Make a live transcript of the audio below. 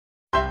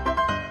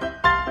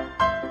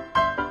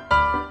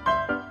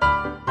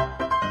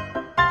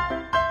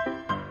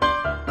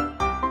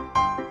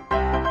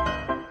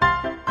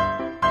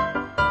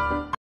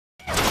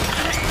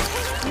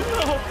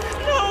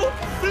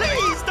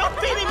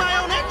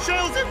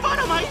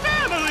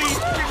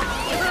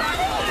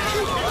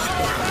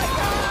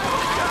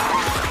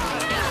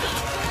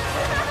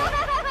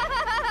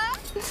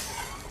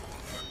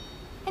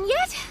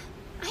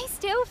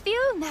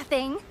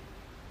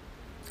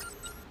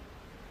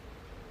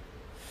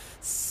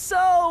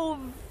So,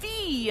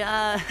 V,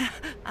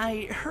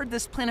 I heard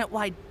this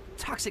planet-wide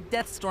toxic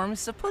death storm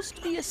is supposed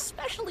to be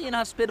especially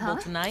inhospitable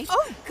tonight.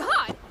 Oh,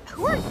 God!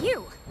 Who are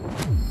you?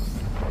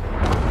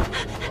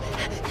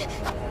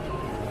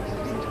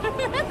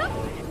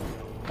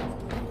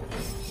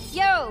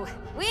 Yo,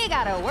 we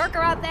got a worker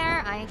out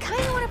there I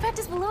kinda wanna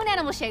practice balloon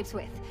animal shapes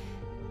with.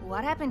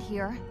 What happened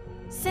here?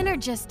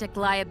 Synergistic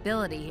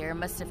liability here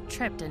must have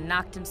tripped and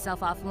knocked himself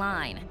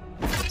offline.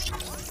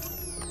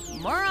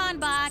 Moron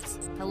box,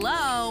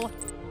 hello?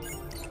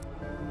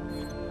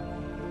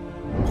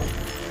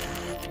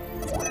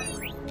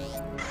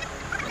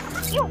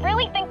 You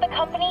really think the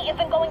company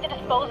isn't going to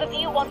dispose of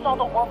you once all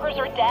the workers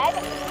are dead?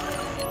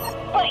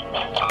 But...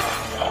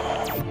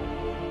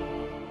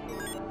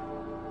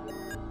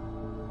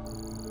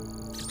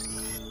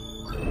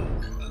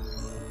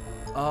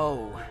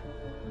 Oh.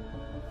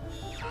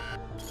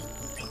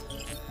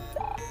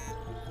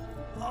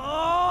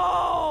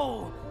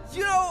 Oh!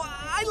 You know,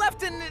 I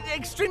left an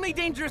extremely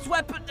dangerous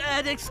weapon,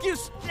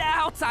 excuse,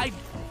 outside.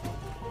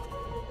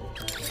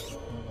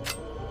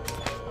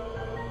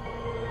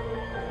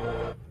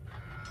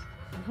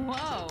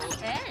 Whoa,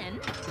 N?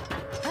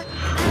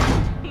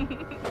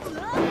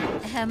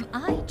 Am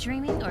I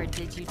dreaming, or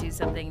did you do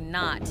something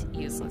not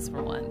useless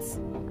for once?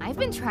 I've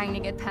been trying to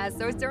get past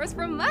those doors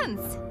for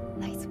months.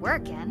 Nice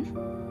work, En.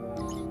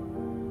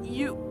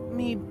 You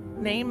mean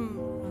name,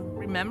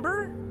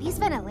 remember? These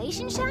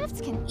ventilation shafts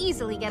can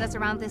easily get us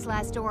around this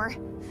last door.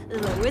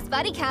 Lowest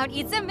body count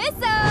eats a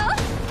missile!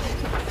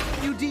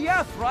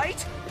 UDF,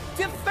 right?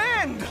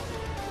 Defend!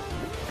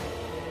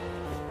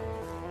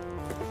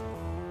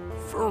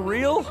 For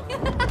real?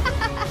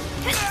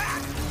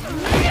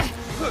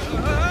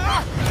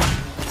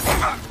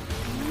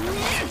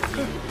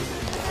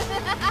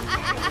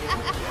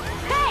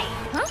 Hey!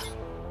 Huh?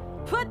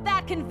 Put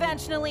that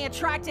conventionally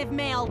attractive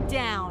male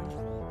down.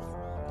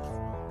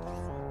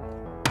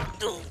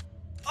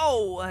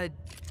 Oh,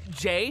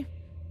 Jay,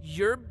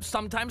 you're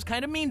sometimes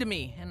kind of mean to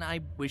me, and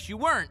I wish you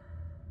weren't.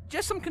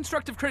 Just some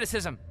constructive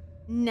criticism.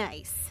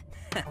 Nice.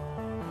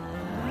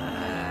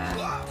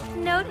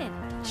 Noted,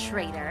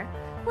 traitor.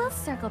 We'll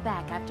circle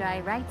back after I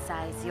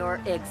right-size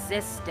your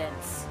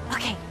existence.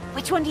 Okay,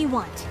 which one do you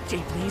want?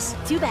 Jay, please.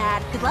 Too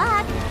bad. Good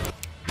luck.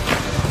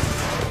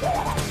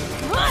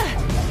 Ah!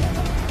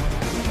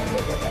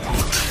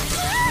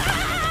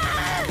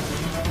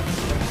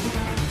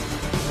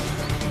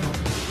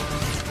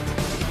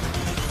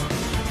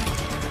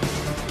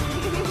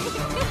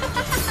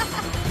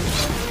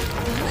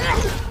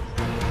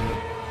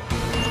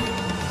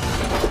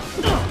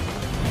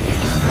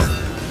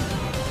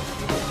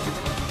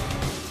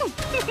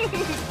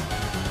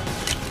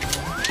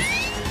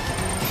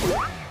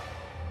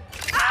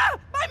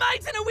 My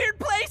mind's in a weird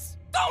place!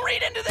 Don't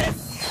read into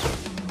this!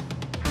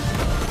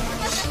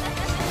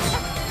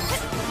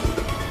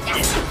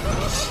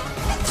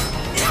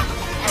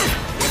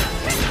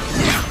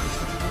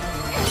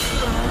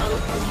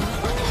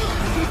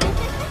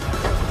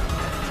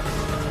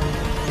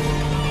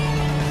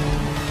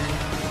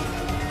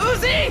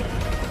 Uzi!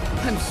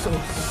 I'm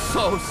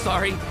so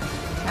sorry.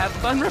 Have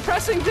fun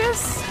repressing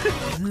this.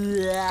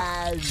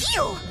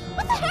 Ew!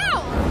 What the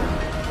hell?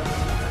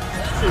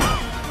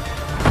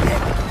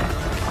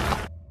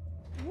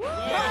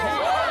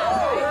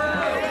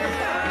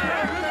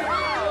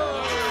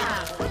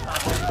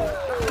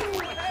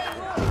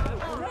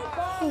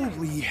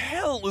 Holy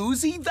hell,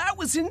 Uzi, that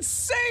was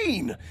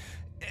insane!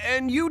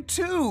 And you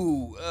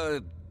too,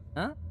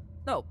 Huh?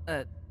 No,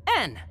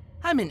 N.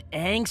 I'm an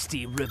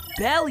angsty,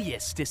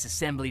 rebellious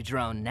disassembly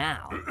drone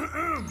now.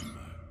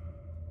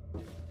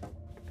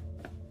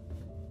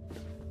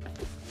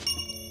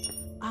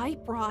 I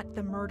brought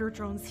the murder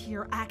drones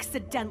here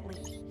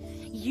accidentally.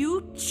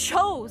 You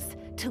chose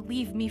to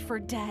leave me for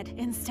dead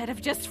instead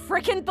of just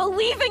frickin'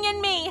 believing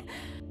in me!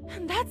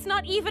 And that's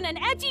not even an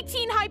edgy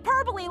teen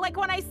hyperbole like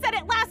when I said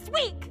it last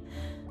week!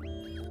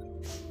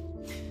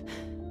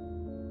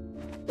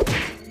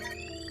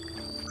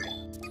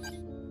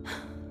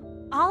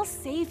 I'll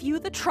save you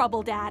the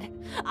trouble, Dad.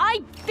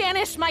 I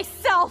vanish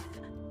myself!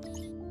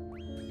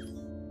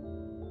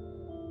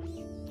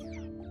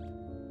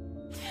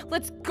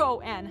 Let's go,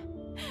 En.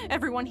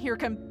 Everyone here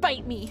can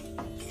bite me.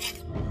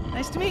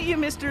 Nice to meet you,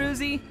 Mr.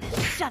 Uzi.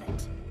 Shut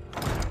it.